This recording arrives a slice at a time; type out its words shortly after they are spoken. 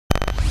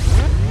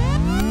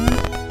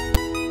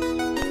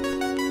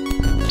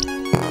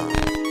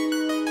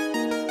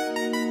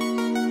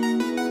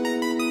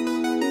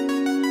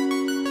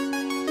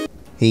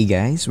Hey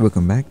guys,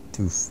 welcome back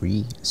to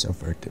Free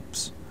Software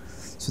Tips.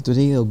 So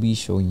today I'll be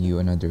showing you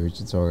another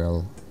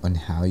tutorial on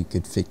how you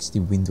could fix the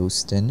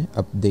Windows 10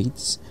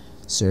 updates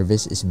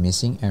service is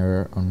missing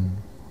error on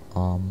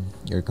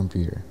your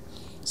computer.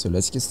 So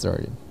let's get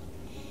started.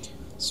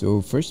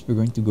 So first we're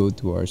going to go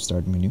to our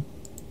start menu,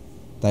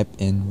 type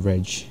in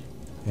reg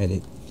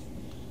edit.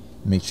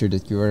 Make sure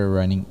that you are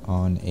running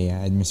on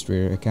an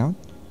administrator account.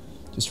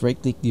 Just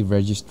right click the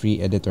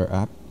registry editor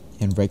app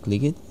and right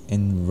click it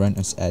and run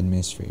as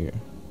administrator.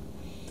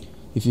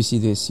 If you see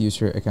this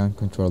user account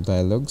control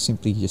dialog,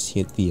 simply just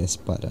hit the yes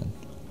button.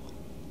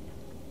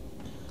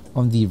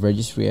 On the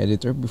registry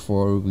editor,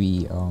 before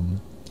we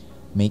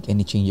make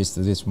any changes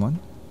to this one,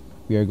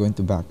 we are going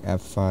to back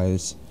up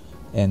files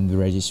and the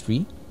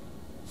registry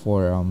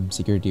for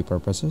security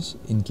purposes.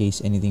 In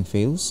case anything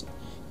fails,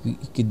 you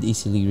could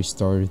easily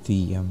restore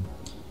the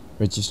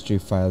registry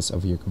files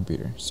of your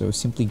computer. So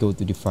simply go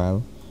to the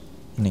file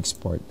and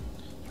export.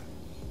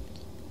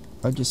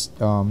 I'll just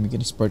you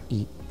can export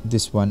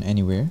this one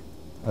anywhere.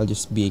 I'll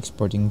just be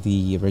exporting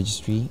the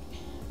registry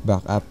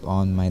backup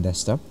on my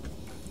desktop.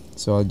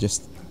 So I'll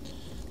just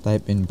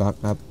type in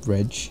backup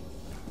reg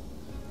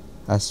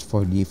as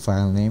for the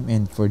file name,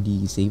 and for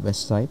the save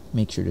as type,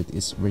 make sure that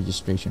it's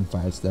registration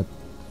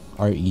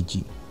files.reg.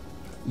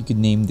 You could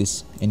name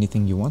this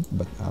anything you want,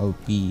 but I'll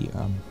be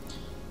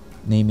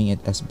naming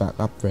it as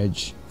backup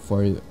reg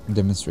for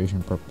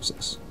demonstration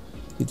purposes.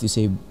 Hit the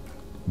save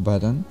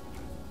button.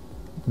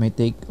 It might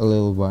take a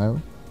little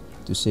while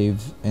to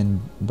save and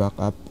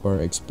backup or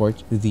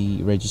export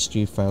the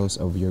registry files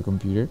of your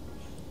computer.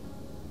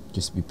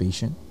 Just be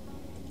patient.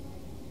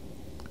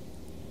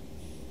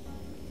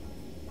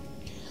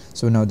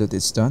 So now that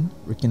it's done,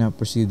 we can now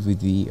proceed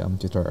with the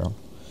tutorial.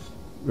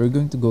 We're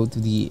going to go to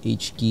the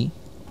H key,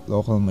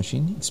 local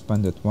machine,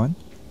 expand that one.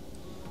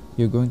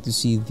 You're going to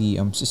see the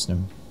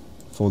system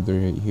folder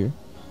right here.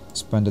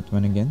 Expand that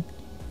one again.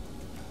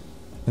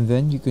 And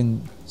then you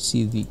can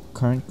see the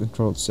current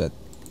control set.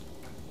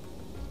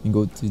 And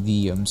go to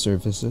the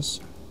services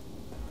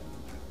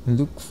and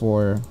look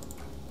for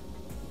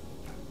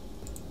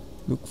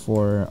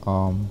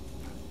WUAUSERV.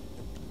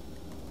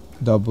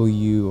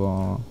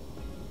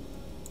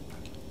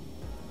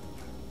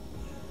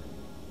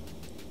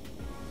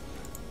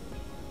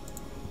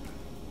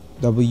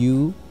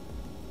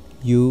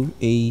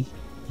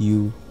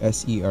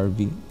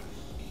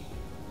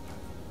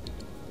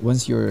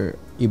 Once you're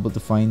able to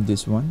find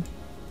this one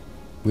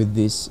with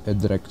this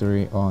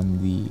directory on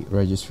the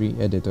registry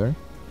editor,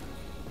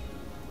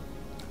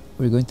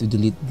 we're going to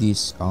delete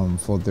this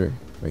folder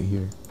right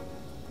here.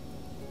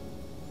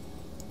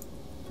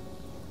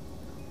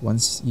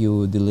 Once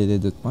you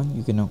deleted that one,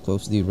 you can now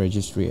close the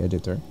registry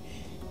editor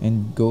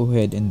and go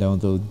ahead and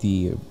download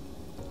the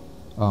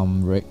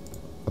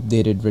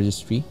updated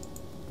registry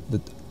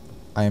that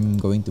I'm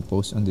going to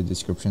post on the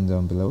description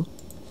down below.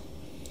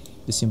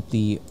 Just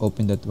simply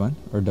open that one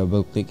or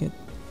double click it,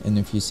 and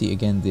if you see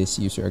again this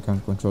user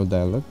account control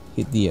dialog,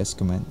 hit the yes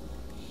command.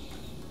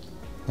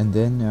 And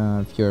then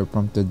if you're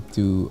prompted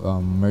to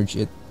merge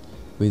it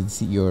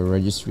with your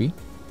registry,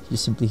 you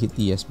simply hit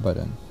the yes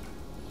button,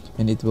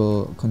 and it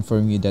will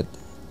confirm you that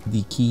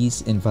the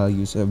keys and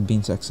values have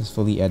been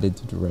successfully added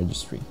to the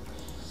registry.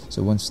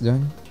 So once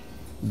done,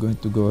 you're going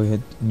to go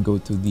ahead and go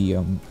to the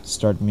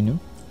start menu,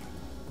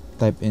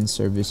 type in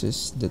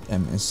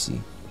services.msc.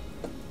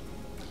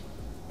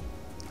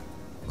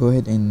 Go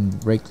ahead and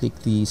right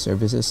click the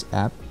services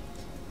app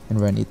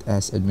and run it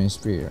as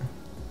administrator.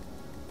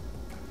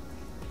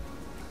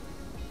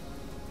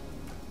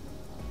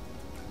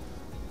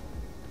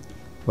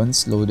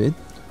 Once loaded,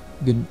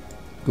 you can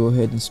go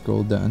ahead and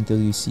scroll down until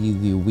you see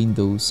the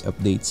Windows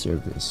Update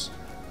service.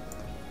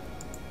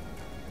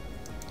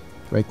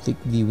 Right click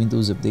the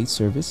Windows Update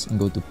service and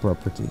go to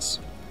Properties.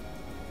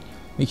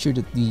 Make sure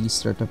that the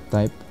startup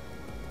type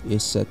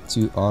is set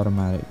to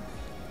automatic.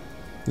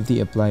 Hit the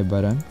apply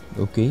button,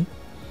 OK,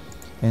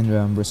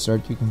 and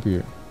restart your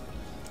computer.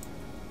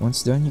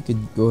 Once done, you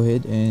could go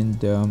ahead and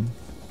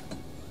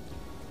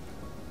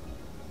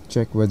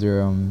check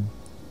whether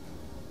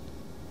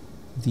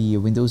the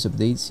Windows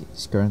updates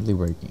is currently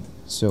working.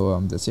 So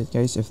that's it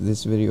guys. If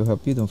this video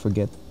helped you, don't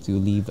forget to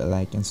leave a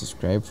like and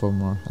subscribe for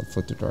more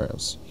helpful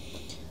tutorials.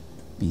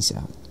 Peace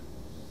out.